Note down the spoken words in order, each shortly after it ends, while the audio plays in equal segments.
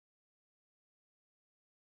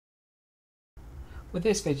With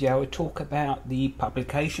this video, we'll talk about the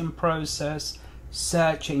publication process,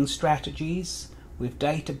 searching strategies with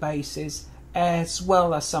databases, as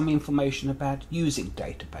well as some information about using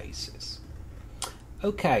databases.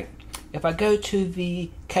 Okay, if I go to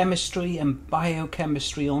the Chemistry and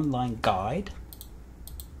Biochemistry online guide,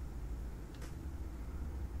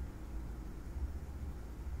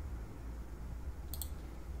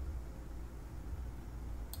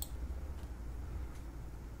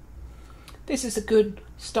 this is a good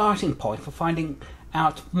starting point for finding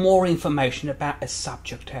out more information about a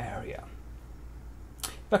subject area.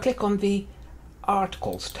 If I click on the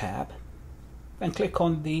Articles tab, then click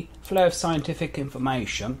on the Flow of Scientific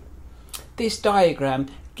Information, this diagram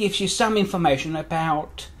gives you some information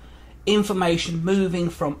about information moving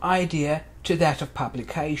from idea to that of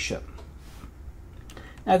publication.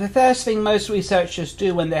 Now, the first thing most researchers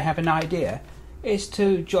do when they have an idea is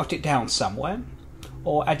to jot it down somewhere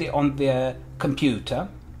or add it on their computer.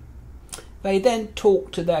 They then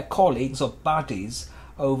talk to their colleagues or buddies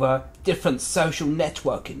over different social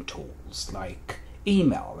networking tools like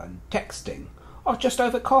email and texting, or just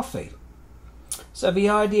over coffee. So the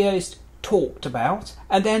idea is talked about,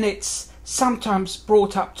 and then it's sometimes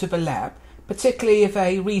brought up to the lab, particularly if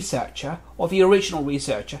a researcher or the original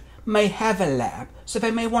researcher may have a lab, so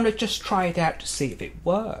they may want to just try it out to see if it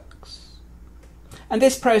works. And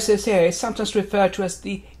this process here is sometimes referred to as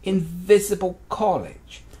the invisible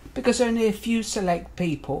college, because only a few select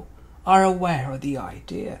people are aware of the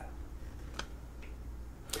idea.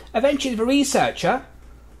 Eventually, the researcher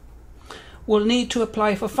will need to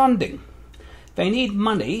apply for funding. They need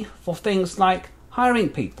money for things like hiring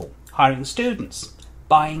people, hiring students,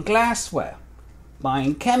 buying glassware,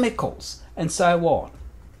 buying chemicals, and so on.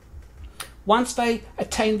 Once they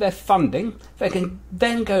attain their funding, they can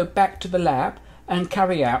then go back to the lab and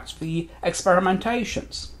carry out the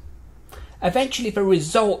experimentations. Eventually, the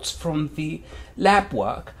results from the lab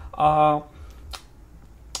work are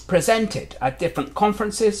presented at different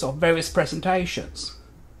conferences or various presentations.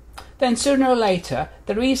 Then sooner or later,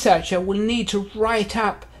 the researcher will need to write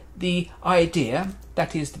up the idea,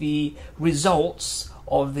 that is the results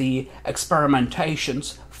of the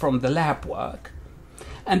experimentations from the lab work,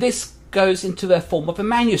 and this goes into the form of a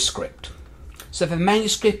manuscript. So the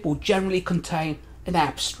manuscript will generally contain an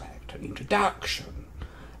abstract, an introduction,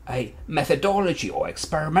 a methodology or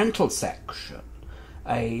experimental section,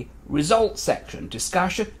 a results section,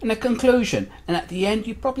 discussion, and a conclusion. And at the end,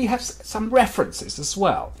 you probably have some references as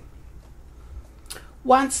well.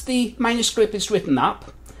 Once the manuscript is written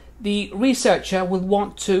up, the researcher will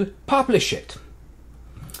want to publish it.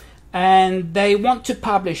 And they want to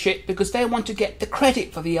publish it because they want to get the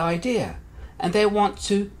credit for the idea, and they want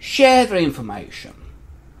to share their information.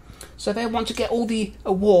 So they want to get all the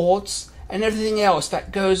awards and everything else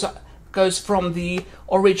that goes from the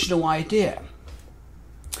original idea.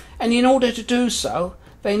 And in order to do so,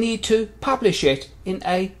 they need to publish it in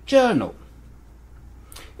a journal.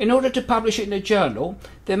 In order to publish it in a journal,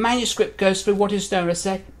 the manuscript goes through what is known as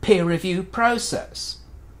a peer review process.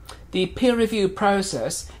 The peer review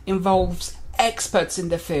process involves experts in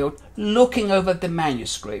the field looking over the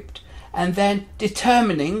manuscript and then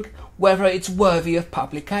determining whether it's worthy of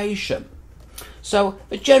publication. So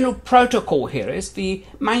the general protocol here is the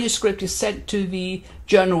manuscript is sent to the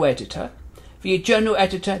journal editor. The journal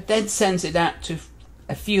editor then sends it out to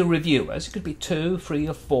a few reviewers. It could be 2, 3,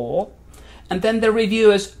 or 4. And then the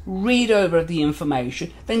reviewers read over the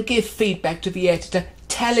information, then give feedback to the editor,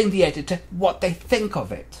 telling the editor what they think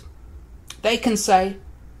of it. They can say,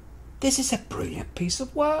 this is a brilliant piece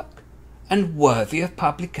of work and worthy of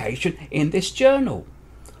publication in this journal.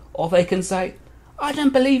 Or they can say, I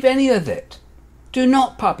don't believe any of it. Do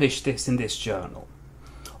not publish this in this journal.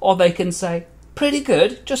 Or they can say, pretty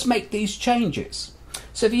good, just make these changes.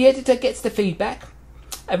 So the editor gets the feedback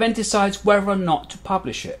and then decides whether or not to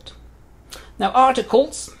publish it. Now,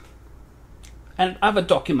 articles and other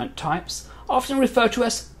document types are often referred to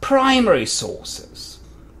as primary sources.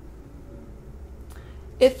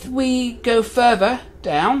 If we go further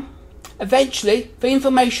down, eventually the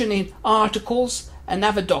information in articles and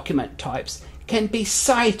other document types can be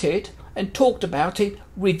cited and talked about in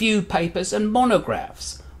review papers and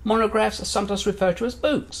monographs. Monographs are sometimes referred to as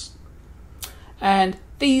books. And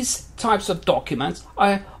these types of documents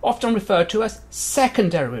are often referred to as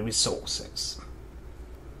secondary resources.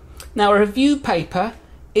 Now, a review paper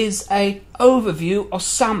is an overview or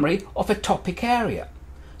summary of a topic area.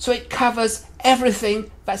 So it covers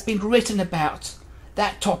everything that's been written about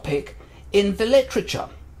that topic in the literature.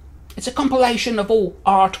 It's a compilation of all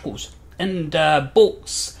articles and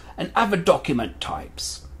books and other document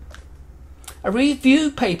types. A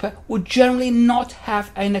review paper would generally not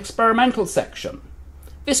have an experimental section.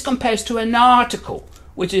 This compares to an article,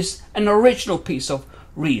 which is an original piece of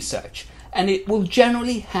research, and it will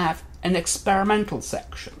generally have an experimental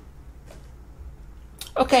section.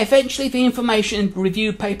 Okay, eventually the information in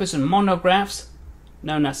review papers and monographs,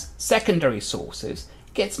 known as secondary sources,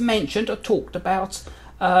 gets mentioned or talked about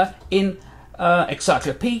in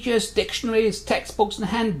encyclopedias, dictionaries, textbooks and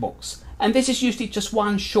handbooks, and this is usually just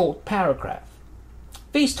one short paragraph.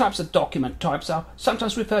 These types of document types are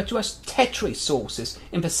sometimes referred to as tertiary sources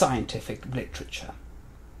in the scientific literature.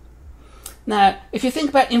 Now, if you think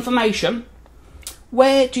about information,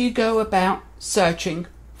 where do you go about searching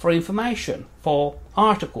for information, for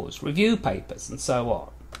articles, review papers and so on?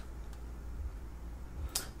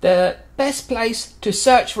 The best place to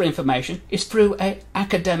search for information is through an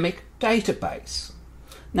academic database.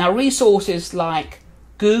 Now, resources like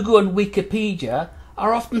Google and Wikipedia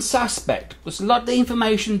are often suspect because a lot of the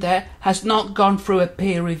information there has not gone through a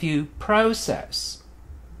peer review process.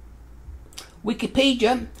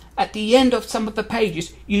 Wikipedia, at the end of some of the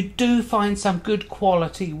pages, you do find some good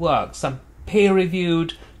quality work, some peer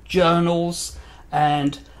reviewed journals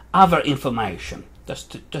and other information,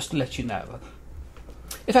 just to let you know.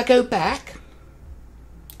 If I go back,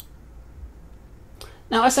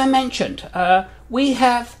 now as I mentioned, we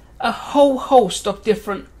have a whole host of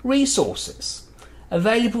different resources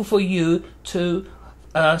available for you to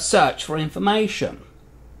search for information.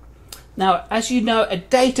 Now, as you know, a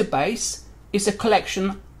database is a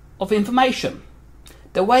collection of information.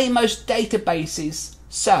 The way most databases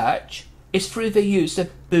search is through the use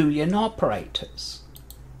of Boolean operators.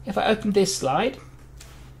 If I open this slide,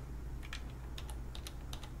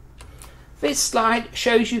 this slide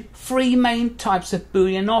shows you three main types of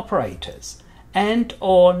Boolean operators, and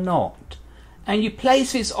or not, and you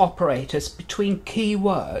place these operators between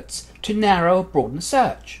keywords to narrow or broaden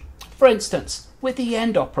search. For instance, with the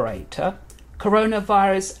AND operator,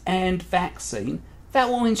 coronavirus and vaccine, that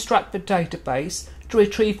will instruct the database to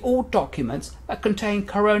retrieve all documents that contain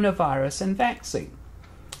coronavirus and vaccine.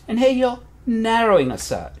 And here you're narrowing a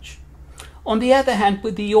search. On the other hand,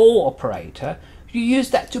 with the OR operator, you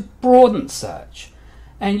use that to broaden search,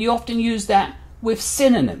 and you often use that with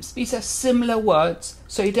synonyms. These are similar words,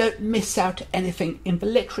 so you don't miss out anything in the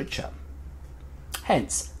literature.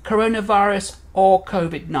 Hence, coronavirus or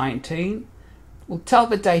COVID-19 will tell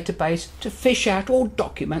the database to fish out all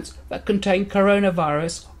documents that contain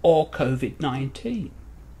coronavirus or COVID-19.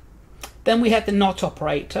 Then we have the NOT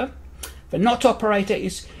operator. The NOT operator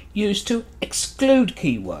is used to exclude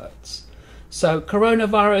keywords. So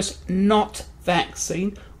coronavirus not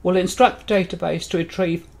vaccine will instruct the database to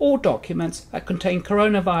retrieve all documents that contain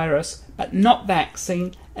coronavirus but not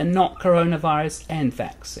vaccine and not coronavirus and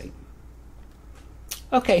vaccine.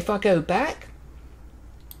 Okay, if I go back,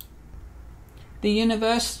 the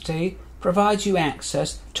university provides you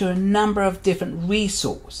access to a number of different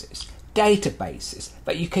resources, databases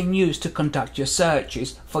that you can use to conduct your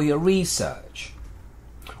searches for your research.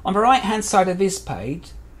 On the right hand side of this page,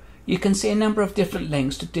 you can see a number of different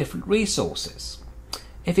links to different resources.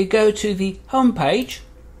 If you go to the home page,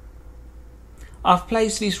 I've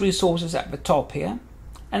placed these resources at the top here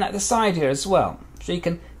and at the side here as well, so you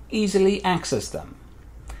can easily access them.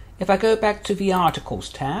 If I go back to the Articles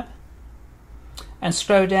tab and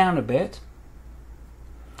scroll down a bit,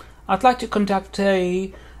 I'd like to conduct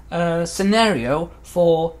a scenario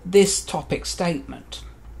for this topic statement.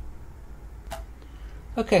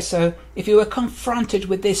 Okay, so if you were confronted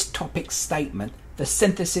with this topic statement, the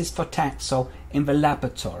synthesis for Taxol in the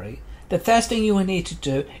laboratory, the first thing you will need to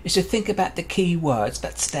do is to think about the key words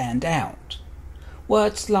that stand out.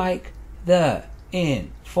 Words like the,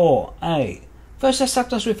 in, for, a. Those are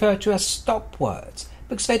sometimes referred to as stop words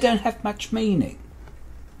because they don't have much meaning.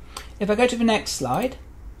 If I go to the next slide,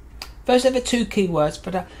 those are the two keywords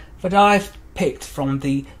that I've picked from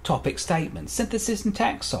the topic statement, synthesis and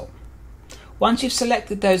Taxol. Once you've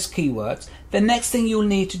selected those keywords, the next thing you'll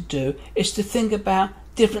need to do is to think about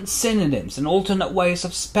different synonyms and alternate ways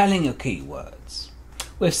of spelling your keywords.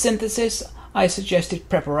 With synthesis, I suggested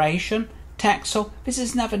preparation. Taxol, this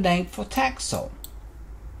is another name for Taxol.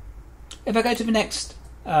 If I go to the next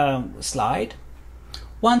slide,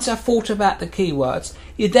 once I've thought about the keywords,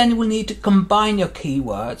 you then will need to combine your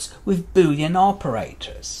keywords with Boolean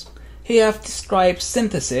operators. Here I've described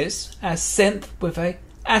synthesis as synth with a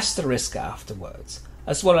asterisk afterwards,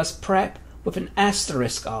 as well as prep with an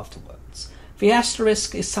asterisk afterwards. The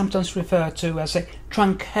asterisk is sometimes referred to as a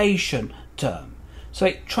truncation term, so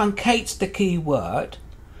it truncates the keyword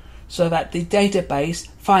so that the database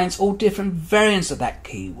finds all different variants of that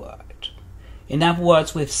keyword. In other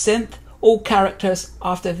words, with synth, all characters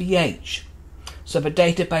after VH. So the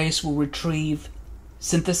database will retrieve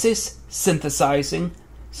synthesis, synthesizing,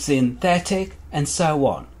 synthetic, and so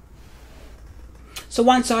on. So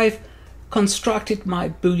once I've constructed my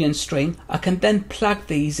Boolean string, I can then plug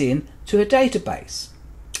these in to a database.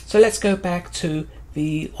 So let's go back to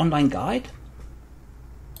the online guide.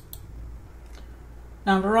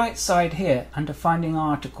 Now on the right side here, under Finding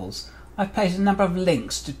Articles, I've placed a number of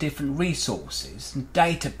links to different resources and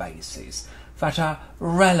databases that are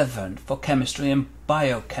relevant for chemistry and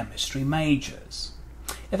biochemistry majors.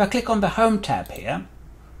 If I click on the Home tab here,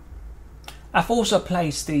 I've also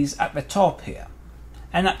placed these at the top here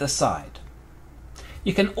and at the side.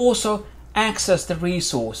 You can also access the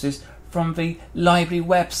resources from the library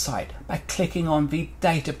website by clicking on the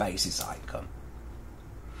databases icon.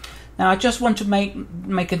 Now I just want to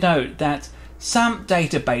make a note that some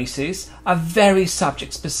databases are very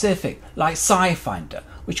subject specific, like SciFinder,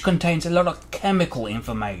 which contains a lot of chemical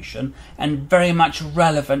information and very much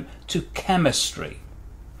relevant to chemistry.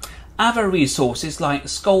 Other resources like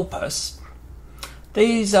Scopus,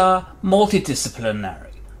 these are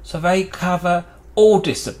multidisciplinary, so they cover all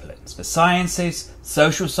disciplines, the sciences,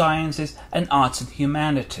 social sciences and arts and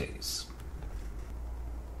humanities.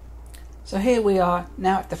 So here we are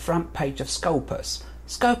now at the front page of Scopus.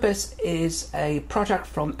 Scopus is a product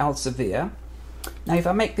from Elsevier. Now if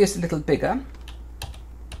I make this a little bigger,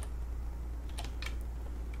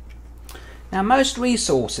 now most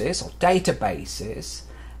resources or databases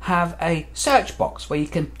have a search box where you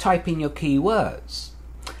can type in your keywords.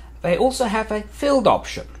 They also have a field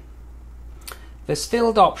option. This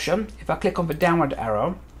field option, if I click on the downward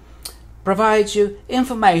arrow, provides you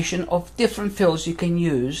information of different fields you can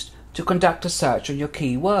use to conduct a search on your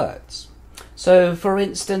keywords. So for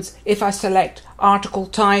instance, if I select article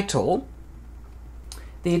title,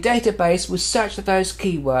 the database will search for those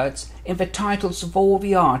keywords in the titles of all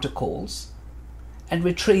the articles and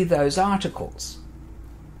retrieve those articles.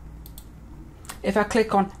 If I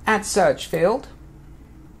click on Add Search Field,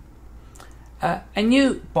 a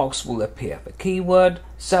new box will appear, the keyword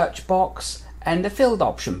search box and the field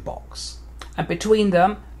option box. And between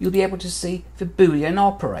them, you'll be able to see the Boolean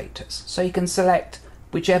operators. So you can select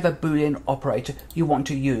whichever Boolean operator you want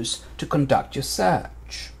to use to conduct your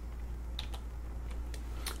search.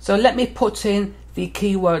 So let me put in the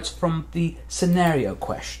keywords from the scenario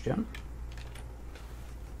question.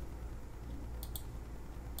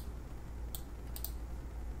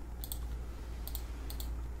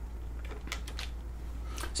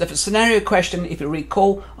 So for scenario question, if you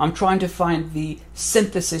recall, I'm trying to find the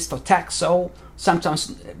synthesis for Taxol,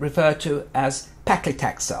 sometimes referred to as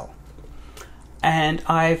paclitaxel. And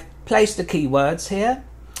I've placed the keywords here,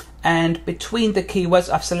 and between the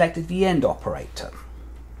keywords I've selected the end operator.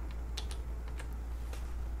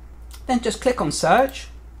 Then just click on search.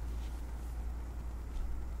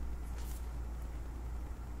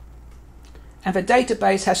 And the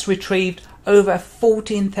database has retrieved over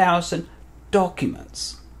 14,000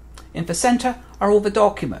 documents. In the center are all the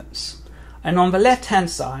documents, and on the left hand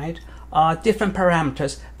side are different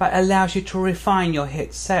parameters that allows you to refine your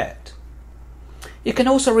hit set. You can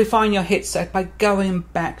also refine your hit set by going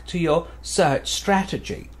back to your search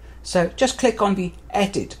strategy. So just click on the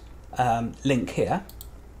edit link here,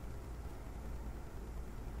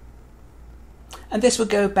 and this will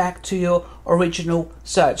go back to your original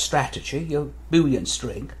search strategy, your Boolean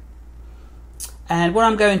string. And what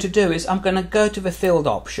I'm going to do is I'm going to go to the field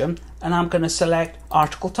option and I'm going to select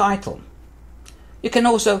article title. You can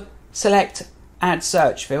also select Add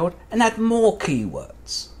Search Field and add more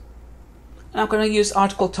keywords. And I'm going to use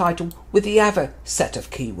article title with the other set of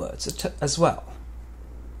keywords as well.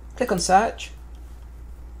 Click on Search.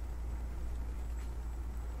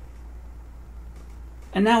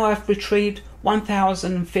 And now I've retrieved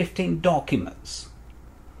 1015 documents.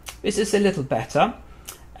 This is a little better.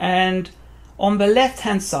 And on the left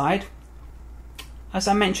hand side, as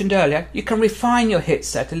I mentioned earlier, you can refine your hit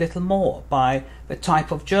set a little more by the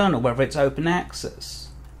type of journal, whether it's open access,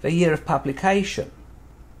 the year of publication,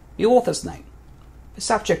 the author's name, the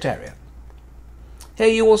subject area. Here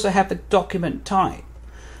you also have the document type,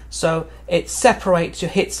 so it separates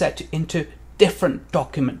your hit set into different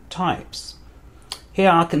document types.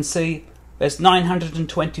 Here I can see there's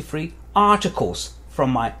 923 articles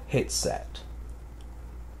from my hit set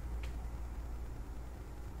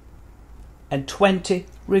and 20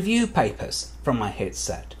 review papers from my hit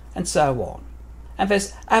set, and so on. And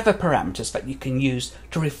there's other parameters that you can use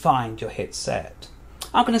to refine your hit set.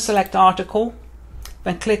 I'm going to select article,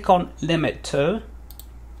 then click on limit to,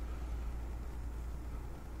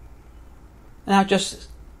 and I'll just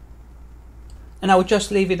and I will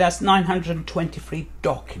just leave it as 923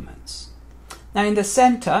 documents. Now in the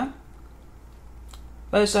center,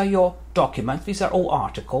 those are your documents. These are all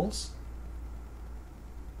articles.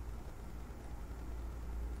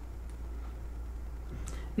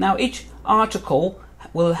 Now each article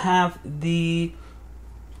will have the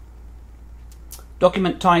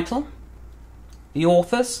document title, the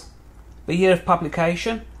authors, the year of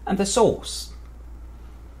publication, and the source.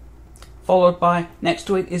 Followed by, next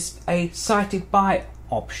to it is a cited by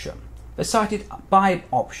option. The cited by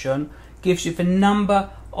option gives you the number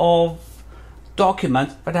of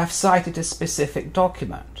documents that have cited a specific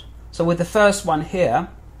document. So with the first one here,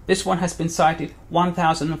 this one has been cited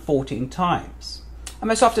 1014 times. And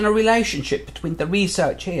there's often a relationship between the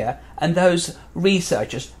research here and those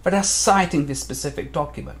researchers that are citing this specific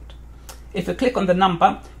document. If you click on the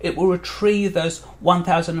number, it will retrieve those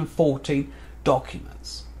 1014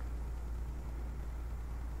 documents.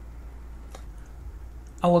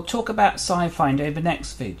 I will talk about SciFinder in the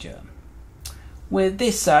next video. With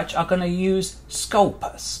this search, I'm going to use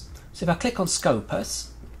Scopus. So if I click on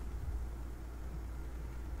Scopus,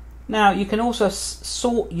 now you can also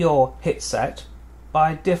sort your hit set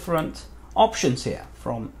by different options here,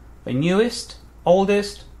 from the newest,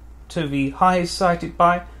 oldest, to the highest cited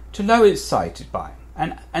by, to lowest cited by,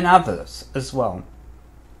 and others as well.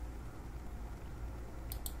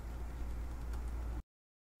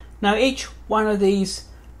 Now each one of these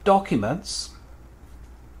documents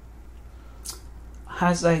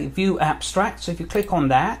has a view abstract, so if you click on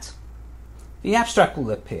that, the abstract will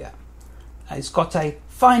appear. It's got a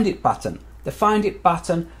find it button. The find it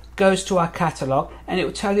button goes to our catalogue and it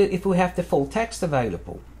will tell you if we have the full text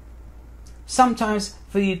available. Sometimes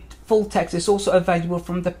the full text is also available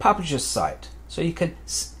from the publisher's site, so you can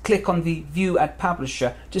click on the view at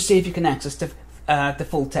publisher to see if you can access the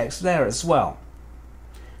full text there as well.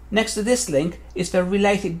 Next to this link is the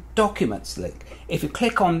related documents link. If you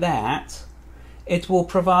click on that, it will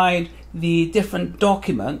provide the different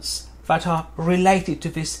documents that are related to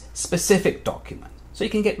this specific document. So you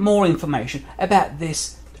can get more information about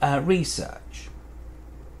this research.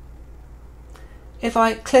 If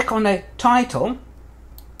I click on a title,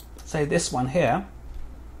 say this one here,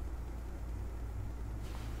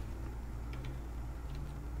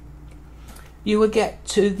 you will get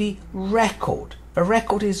to the record. The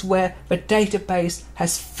record is where the database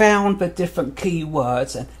has found the different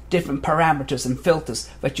keywords and different parameters and filters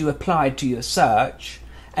that you applied to your search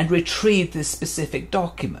and retrieved this specific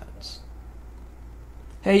document.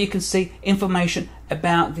 Here you can see information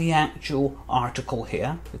about the actual article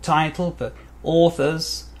here, the title, the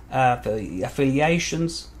authors, the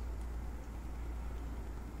affiliations.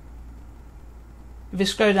 If you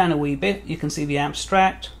scroll down a wee bit, you can see the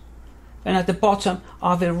abstract. And at the bottom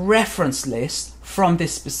are the reference lists from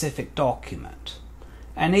this specific document.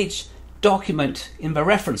 And each document in the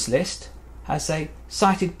reference list has a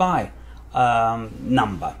cited by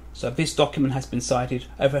number. So this document has been cited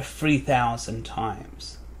over 3,000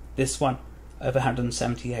 times. This one over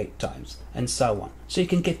 178 times, and so on. So you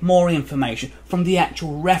can get more information from the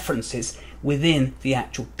actual references within the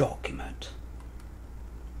actual document.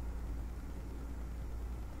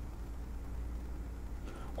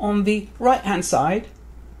 On the right hand side,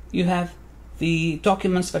 you have the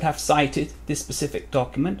documents that have cited this specific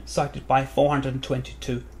document, cited by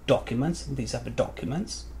 422 documents. These are the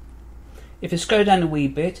documents. If you scroll down a wee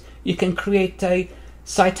bit, you can create a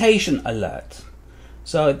citation alert.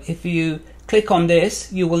 So if you click on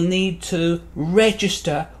this, you will need to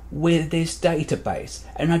register with this database.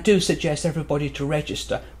 And I do suggest everybody to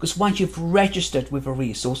register, because once you've registered with a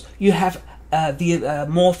resource, you have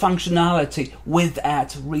more functionality with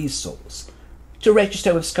that resource. To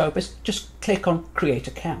register with Scopus, just click on Create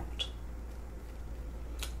Account.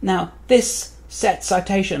 Now, this set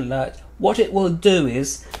citation alert, what it will do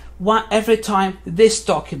is, every time this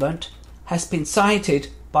document has been cited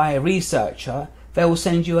by a researcher, they will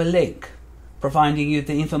send you a link providing you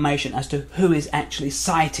the information as to who is actually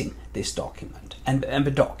citing this document and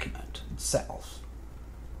the document itself.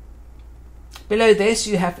 Below this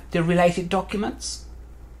you have the related documents.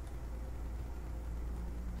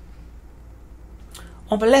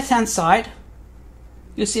 On the left hand side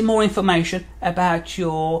you'll see more information about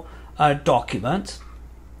your document.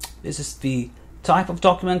 This is the type of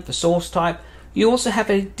document, the source type. You also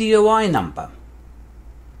have a DOI number.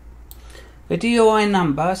 The DOI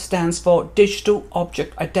number stands for Digital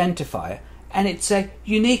Object Identifier, and it's a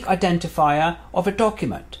unique identifier of a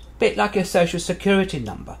document. Bit like your social security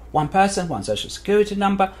number. One person, one social security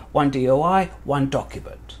number, one DOI, one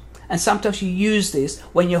document. And sometimes you use this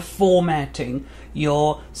when you're formatting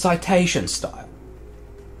your citation style.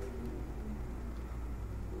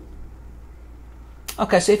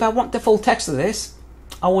 Okay, so if I want the full text of this,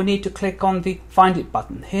 I will need to click on the Find It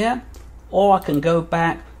button here, or I can go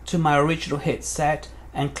back to my original hit set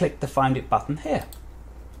and click the Find It button here.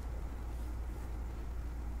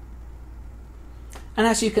 And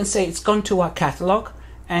as you can see, it's gone to our catalogue,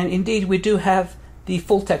 and indeed we do have the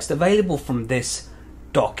full text available from this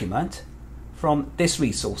document, from this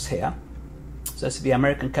resource here. So this is the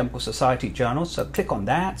American Chemical Society Journal, so click on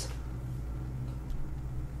that.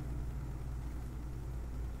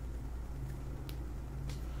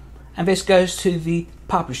 And this goes to the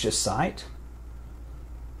publisher's site.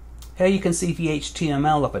 Here you can see the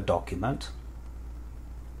HTML of a document.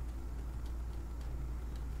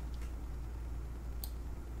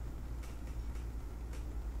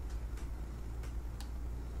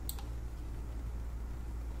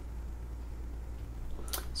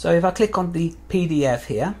 So if I click on the PDF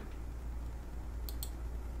here,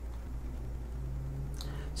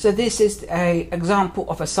 so this is an example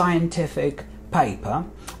of a scientific paper.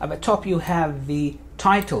 At the top you have the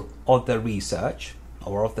title of the research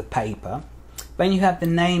or of the paper. Then you have the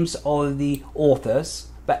names of the authors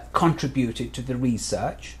that contributed to the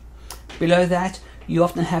research. Below that you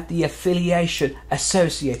often have the affiliation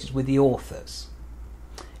associated with the authors.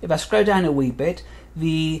 If I scroll down a wee bit,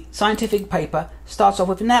 the scientific paper starts off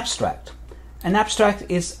with an abstract. An abstract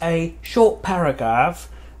is a short paragraph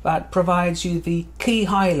that provides you the key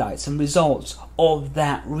highlights and results of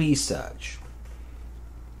that research.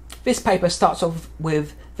 This paper starts off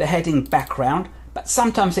with the heading background, but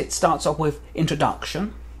sometimes it starts off with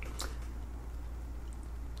introduction.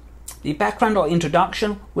 The background or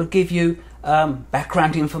introduction will give you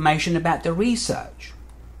background information about the research.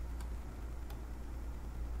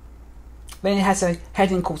 Then it has a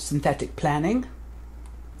heading called synthetic planning.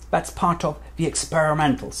 That's part of the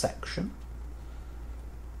experimental section.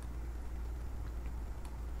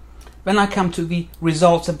 Then I come to the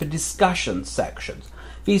results of the discussion sections.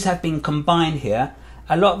 These have been combined here.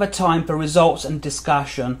 A lot of the time the results and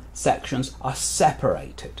discussion sections are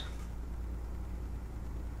separated.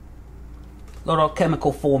 A lot of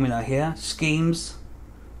chemical formula here, schemes.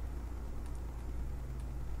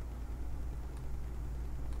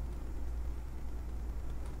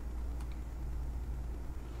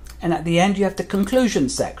 And at the end you have the conclusion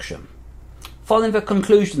section. Following the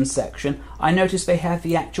conclusion section, I notice they have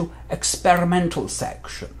the actual experimental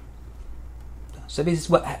section. So this is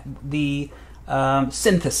what the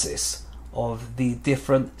synthesis of the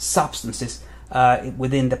different substances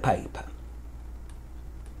within the paper.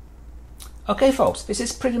 Okay folks, this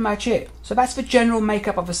is pretty much it. So that's the general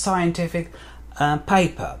makeup of a scientific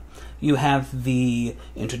paper. You have the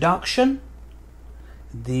introduction,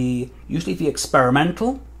 usually the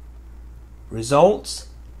experimental, results,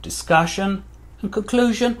 discussion and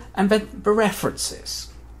conclusion, and then the references.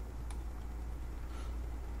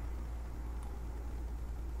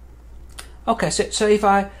 Okay, so if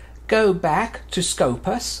I go back to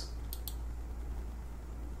Scopus,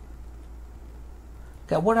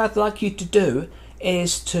 okay, what I'd like you to do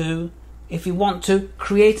is to, if you want to,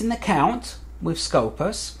 create an account with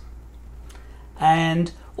Scopus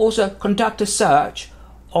and also conduct a search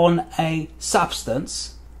on a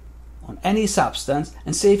substance, on any substance,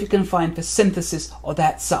 and see if you can find the synthesis of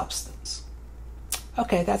that substance.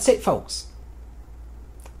 Okay, that's it folks.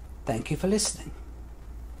 Thank you for listening.